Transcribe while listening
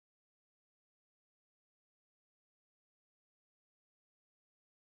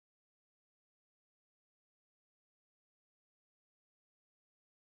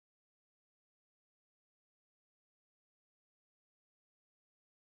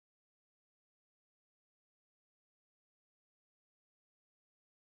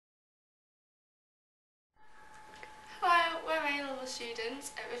Hello, we're A-level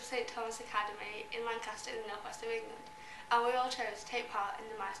students at St Thomas Academy in Lancaster in the northwest of England, and we all chose to take part in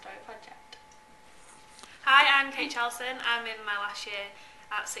the My Story project. Hi, I'm Kate Charlson. I'm in my last year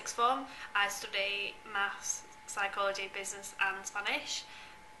at sixth form. I study maths, psychology, business and Spanish.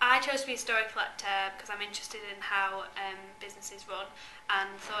 I chose to be a story collector because I'm interested in how businesses run and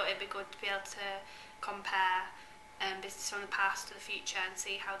thought it'd be good to be able to compare business from the past to the future and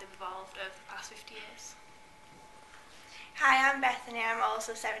see how they've evolved over the past 50 years. Hi, I'm Bethany, I'm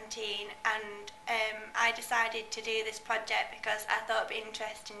also 17 and I decided to do this project because I thought it would be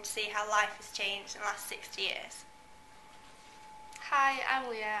interesting to see how life has changed in the last 60 years. Hi, I'm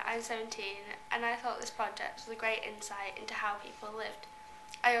Leah, I'm 17, and I thought this project was a great insight into how people lived.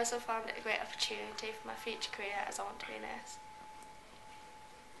 I also found it a great opportunity for my future career as I want to be a nurse.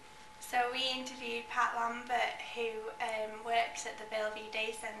 So we interviewed Pat Lambert, who works at the Bellevue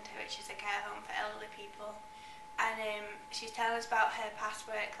Day Centre, which is a care home for elderly people. And she's telling us about her past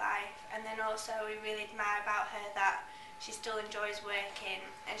work life, and then also we really admire about her that she still enjoys working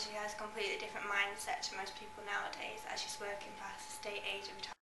and she has a completely different mindset to most people nowadays as she's working past the state age of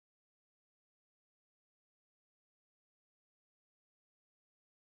retirement.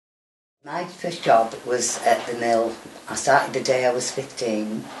 My first job was at the mill. I started the day I was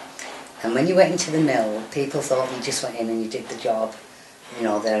 15, and when you went into the mill, people thought you just went in and you did the job, you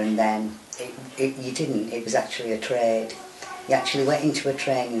know, there and then. You didn't. It was actually a trade. You actually went into a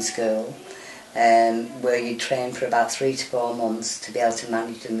training school where you trained for about 3 to 4 months to be able to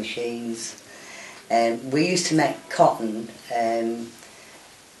manage the machines. We used to make cotton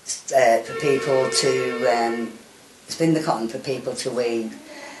for people to spin the cotton for people to weave.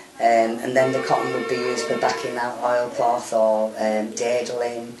 And then the cotton would be used for backing out oilcloth or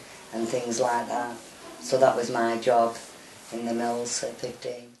dadling and things like that. So that was my job in the mills at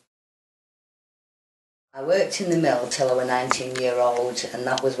 15. I worked in the mill till I was 19-year-old, and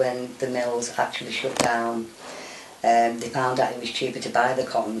that was when the mills actually shut down. They found out it was cheaper to buy the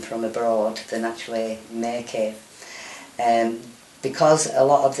cotton from abroad than actually make it. Because a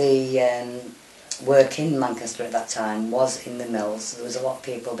lot of the work in Manchester at that time was in the mills, there was a lot of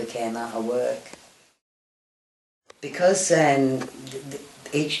people became out of work. Because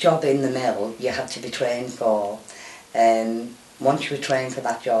each job in the mill you had to be trained for, once you were trained for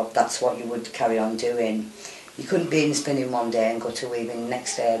that job, that's what you would carry on doing. You couldn't be in spinning one day and go to weaving the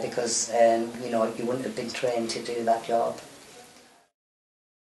next day because you know, you wouldn't have been trained to do that job.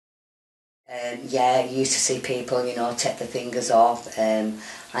 Yeah, you used to see people, you know, take their fingers off. I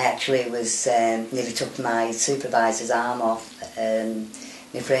actually was nearly took my supervisor's arm off.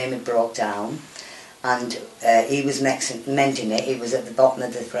 My frame had broke down, and he was mending it. He was at the bottom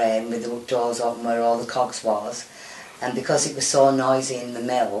of the frame with the doors open where all the cogs was, and because it was so noisy in the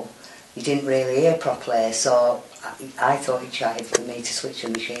mill, you didn't really hear properly. So I thought he shouted for me to switch the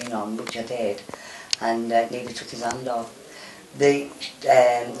machine on, which I did, and nearly took his hand off. The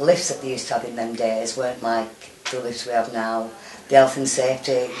lifts that they used to have in them days weren't like the lifts we have now. The health and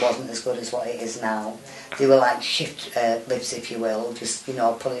safety wasn't as good as what it is now. They were like shift lifts, if you will, just, you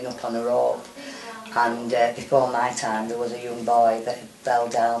know, pulling up on a rope. And before my time, there was a young boy that fell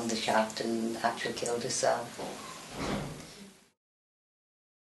down the shaft and actually killed himself.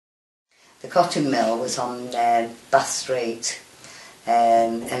 The cotton mill was on Bath Street.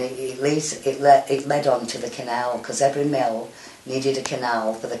 And it led on to the canal, because every mill needed a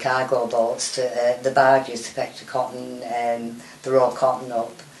canal for the cargo boats, to the barges to fetch the cotton, the raw cotton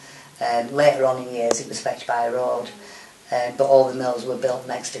up. Later on in years it was fetched by road, but all the mills were built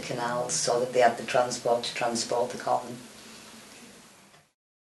next to canals so that they had the transport to transport the cotton.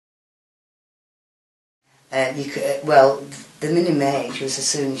 Well, the minimum age was as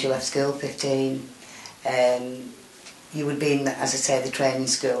soon as you left school, 15. You would be in, as I say, the training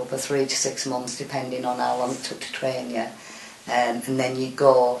school for 3 to 6 months, depending on how long it took to train you. And then you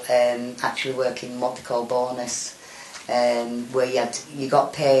go actually working what they call bonus, where you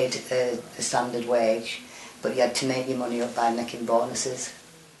got paid a standard wage, but you had to make your money up by making bonuses.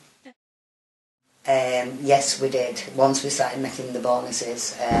 Yes, we did. Once we started making the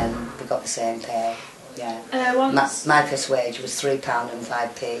bonuses, we got the same pay. Yeah. My first wage was £3 and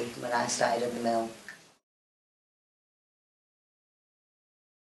 5p when I started at the mill.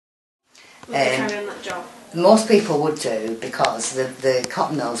 Would you carry on that job? Most people would do, because the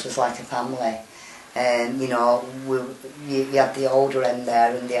cotton mills was like a family. You know, you had the older end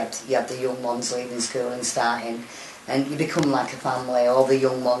there, and you had the young ones leaving school and starting, and you become like a family. All the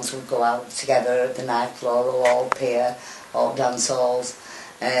young ones would go out together at the night floor, or all pier, or dance halls,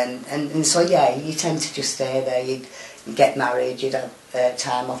 And so yeah, you tend to just stay there. You'd get married, you'd have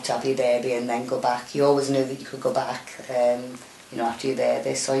time off to have your baby and then go back. You always knew that you could go back, you know, after your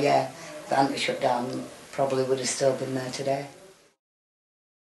baby. So yeah, if it hadn't shut down, probably would have still been there today.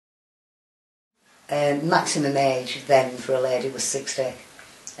 Maximum age then for a lady was 60,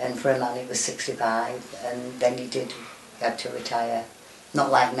 and for a man it was 65, and then you had to retire. Not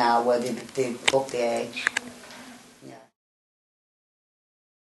like now where they up the age. Yeah.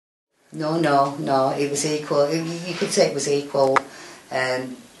 No, it was equal. You could say it was equal,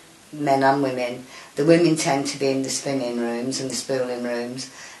 men and women. The women tend to be in the spinning rooms and the spooling rooms,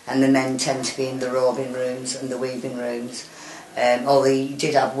 and the men tend to be in the robing rooms and the weaving rooms. Although you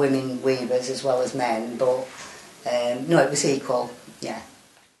did have women weavers as well as men, but no, it was equal, yeah.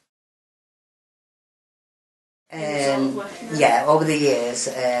 Yeah, over the years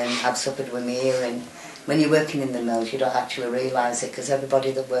I've suffered with my hearing. When you're working in the mills you don't actually realise it, because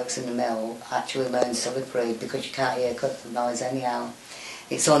everybody that works in the mill actually learns to live read, because you can't hear cut noise anyhow.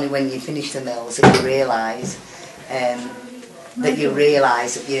 It's only when you finish the mills that you realise that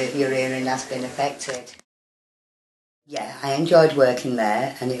your hearing has been affected. Yeah, I enjoyed working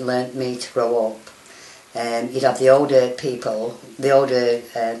there, and it learnt me to grow up. You'd have the older people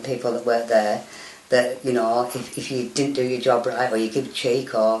that worked there, that, you know, if you didn't do your job right, or you give a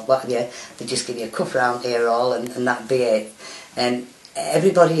cheek or what have you, they'd just give you a cuff round here all, and that'd be it. And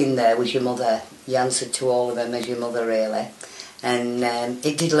everybody in there was your mother. You answered to all of them as your mother, really. And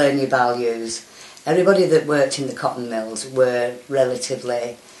it did learn your values. Everybody that worked in the cotton mills were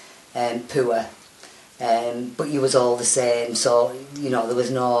relatively poor. But you was all the same, so, you know, there was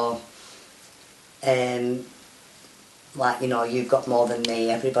no, like, you know, you've got more than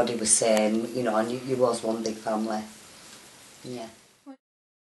me, everybody was same, you know, and you was one big family. Yeah.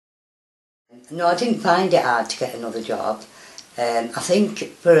 No, I didn't find it hard to get another job. I think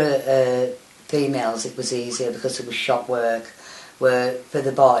for females it was easier because it was shop work, where for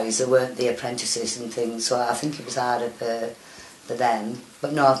the boys there weren't the apprentices and things, so I think it was harder for them.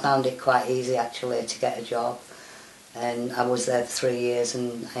 But no, I found it quite easy actually to get a job, and I was there for 3 years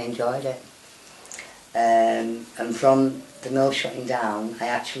and I enjoyed it. And from the mill shutting down, I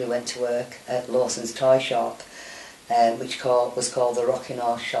actually went to work at Lawson's toy shop, which was called the Rocking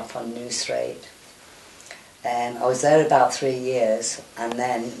Horse shop on New Street. I was there about 3 years, and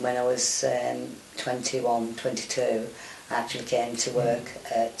then when I was 21, 22, I actually came to work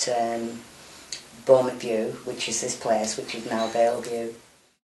at Beaumont View, which is this place, which is now Bellevue.